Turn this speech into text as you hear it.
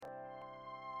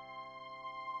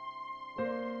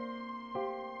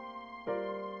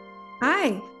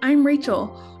Hi, I'm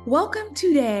Rachel. Welcome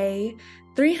to day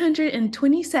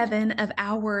 327 of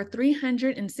our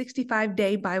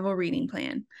 365-day Bible reading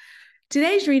plan.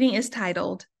 Today's reading is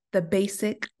titled The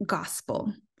Basic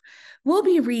Gospel. We'll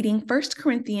be reading 1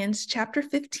 Corinthians chapter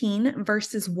 15,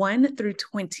 verses 1 through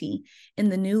 20 in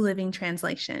the New Living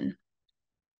Translation.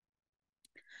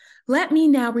 Let me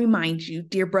now remind you,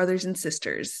 dear brothers and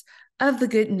sisters, of the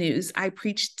good news I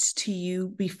preached to you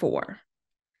before.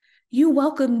 You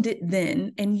welcomed it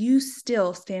then, and you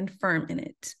still stand firm in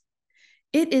it.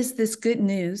 It is this good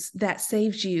news that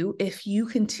saves you if you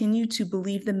continue to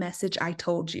believe the message I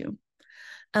told you.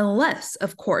 Unless,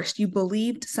 of course, you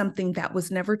believed something that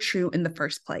was never true in the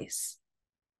first place.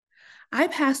 I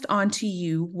passed on to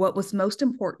you what was most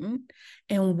important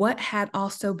and what had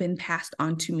also been passed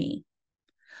on to me.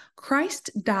 Christ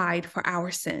died for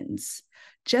our sins,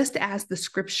 just as the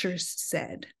scriptures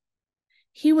said.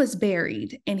 He was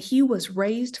buried, and he was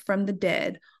raised from the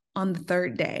dead on the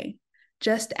third day,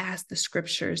 just as the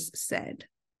scriptures said.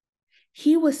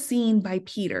 He was seen by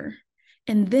Peter,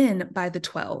 and then by the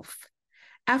 12.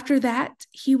 After that,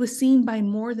 he was seen by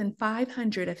more than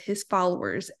 500 of his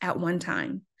followers at one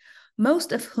time,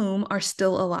 most of whom are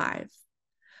still alive,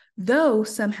 though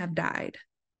some have died.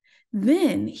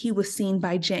 Then he was seen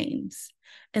by James,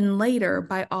 and later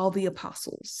by all the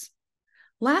apostles.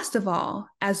 Last of all,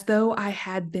 as though I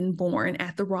had been born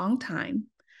at the wrong time,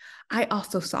 I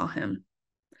also saw him.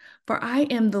 For I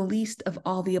am the least of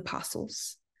all the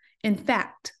apostles. In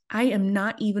fact, I am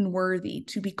not even worthy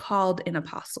to be called an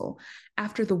apostle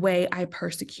after the way I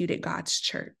persecuted God's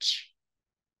church.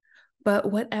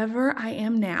 But whatever I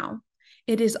am now,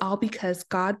 it is all because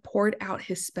God poured out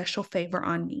his special favor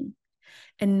on me,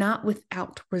 and not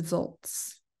without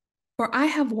results. For I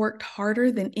have worked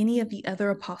harder than any of the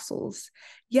other apostles,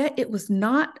 yet it was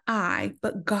not I,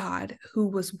 but God who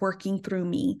was working through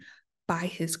me by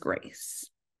his grace.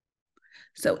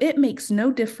 So it makes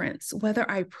no difference whether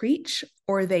I preach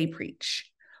or they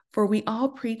preach, for we all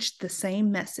preach the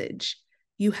same message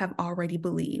you have already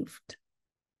believed.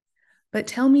 But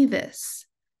tell me this,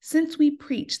 since we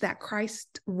preach that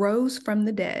Christ rose from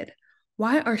the dead,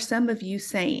 why are some of you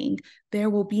saying there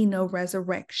will be no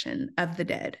resurrection of the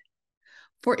dead?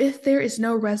 For if there is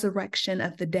no resurrection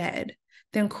of the dead,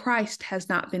 then Christ has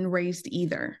not been raised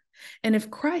either. And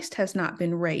if Christ has not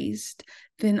been raised,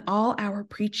 then all our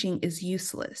preaching is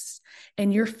useless,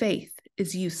 and your faith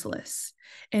is useless.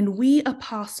 And we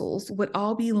apostles would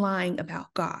all be lying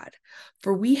about God,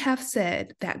 for we have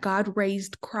said that God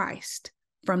raised Christ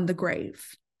from the grave.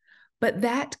 But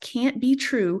that can't be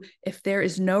true if there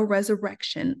is no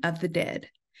resurrection of the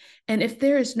dead. And if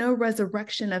there is no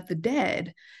resurrection of the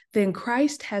dead, then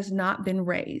Christ has not been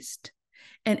raised.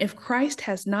 And if Christ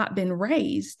has not been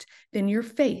raised, then your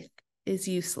faith is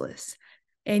useless,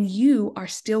 and you are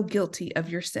still guilty of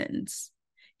your sins.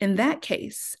 In that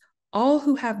case, all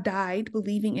who have died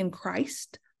believing in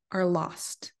Christ are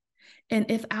lost. And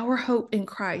if our hope in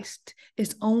Christ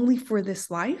is only for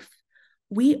this life,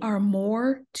 we are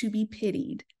more to be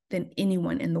pitied than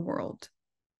anyone in the world.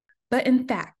 But in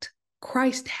fact,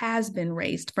 Christ has been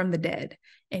raised from the dead,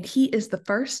 and he is the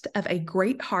first of a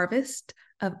great harvest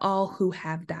of all who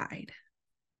have died.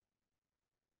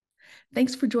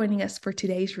 Thanks for joining us for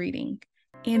today's reading.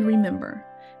 And remember,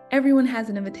 everyone has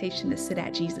an invitation to sit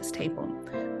at Jesus' table.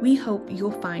 We hope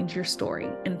you'll find your story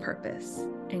and purpose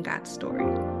in God's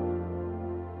story.